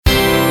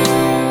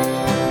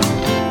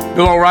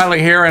Bill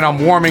O'Reilly here, and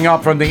I'm warming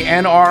up from the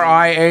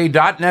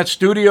NRIA.net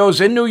studios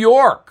in New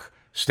York.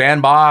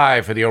 Stand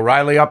by for the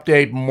O'Reilly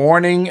Update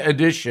Morning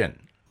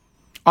Edition.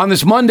 On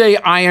this Monday,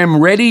 I am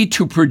ready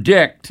to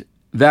predict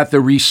that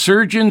the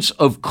resurgence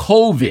of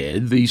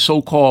COVID, the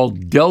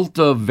so-called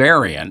Delta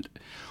variant,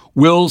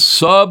 will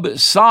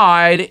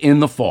subside in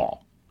the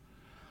fall.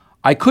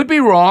 I could be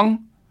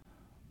wrong,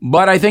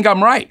 but I think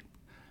I'm right.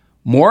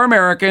 More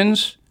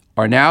Americans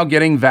are now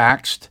getting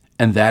vaxxed,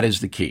 and that is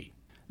the key.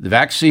 The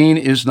vaccine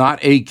is not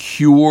a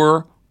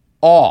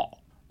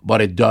cure-all, but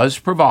it does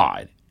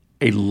provide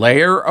a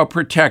layer of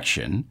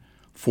protection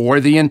for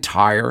the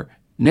entire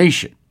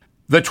nation.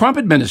 The Trump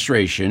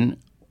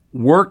administration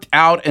worked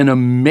out an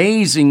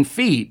amazing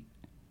feat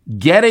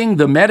getting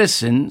the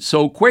medicine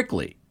so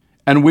quickly,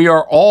 and we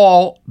are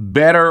all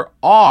better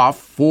off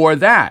for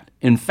that.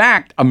 In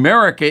fact,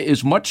 America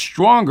is much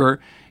stronger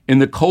in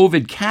the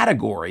COVID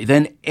category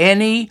than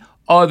any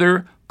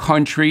other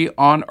country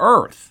on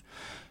earth.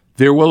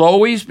 There will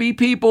always be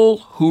people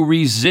who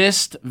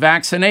resist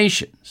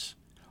vaccinations,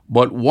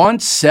 but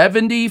once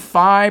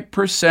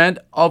 75%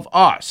 of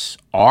us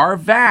are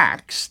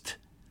vaxxed,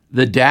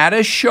 the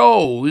data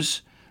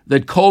shows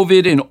that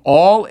COVID in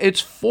all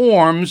its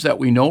forms that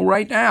we know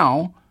right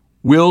now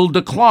will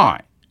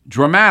decline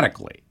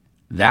dramatically.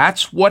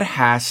 That's what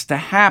has to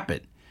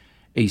happen,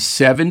 a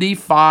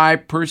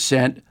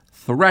 75%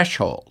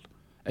 threshold.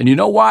 And you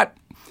know what?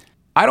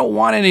 I don't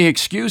want any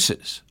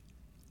excuses.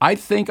 I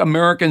think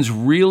Americans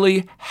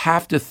really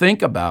have to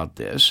think about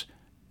this,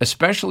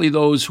 especially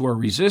those who are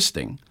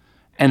resisting,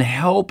 and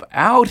help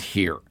out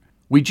here.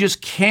 We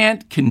just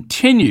can't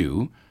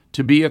continue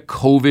to be a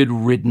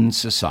COVID-ridden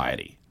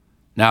society.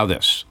 Now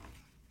this.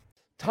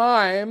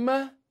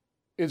 Time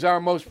is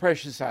our most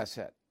precious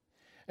asset,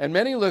 and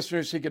many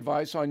listeners seek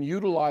advice on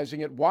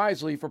utilizing it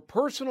wisely for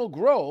personal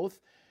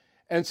growth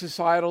and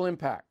societal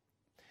impact.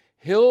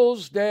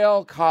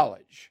 Hillsdale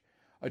College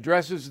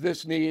addresses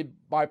this need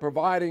by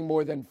providing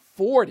more than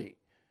 40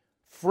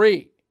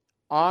 free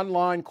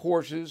online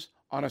courses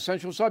on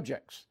essential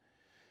subjects.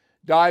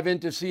 Dive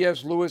into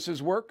C.S.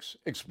 Lewis's works,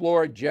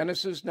 explore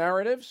Genesis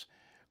narratives,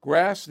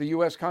 grasp the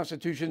U.S.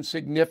 Constitution's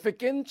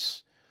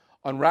significance,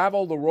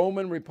 unravel the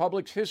Roman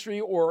Republic's history,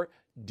 or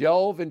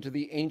delve into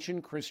the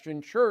ancient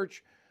Christian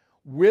church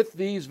with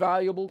these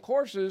valuable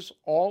courses,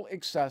 all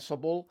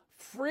accessible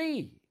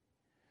free.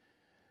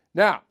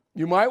 Now,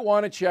 you might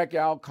want to check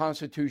out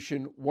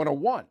Constitution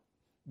 101,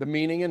 the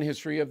meaning and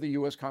history of the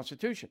U.S.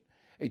 Constitution,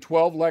 a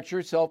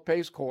 12-lecture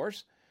self-paced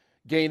course.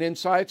 Gain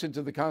insights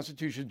into the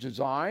Constitution's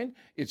design,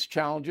 its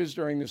challenges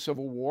during the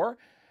Civil War,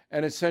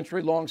 and its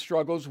century-long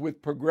struggles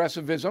with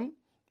progressivism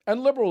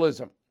and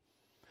liberalism.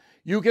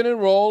 You can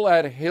enroll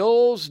at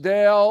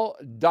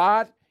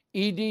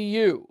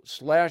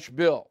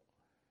hillsdale.edu/bill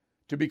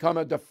to become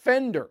a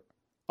defender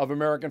of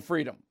American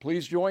freedom.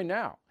 Please join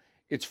now.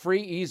 It's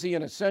free, easy,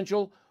 and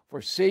essential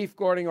for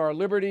safeguarding our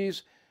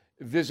liberties.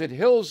 Visit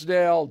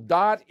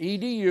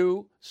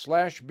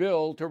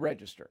hillsdale.edu/bill to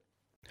register.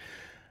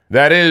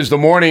 That is the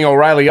Morning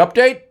O'Reilly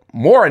Update.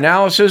 More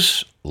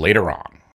analysis later on.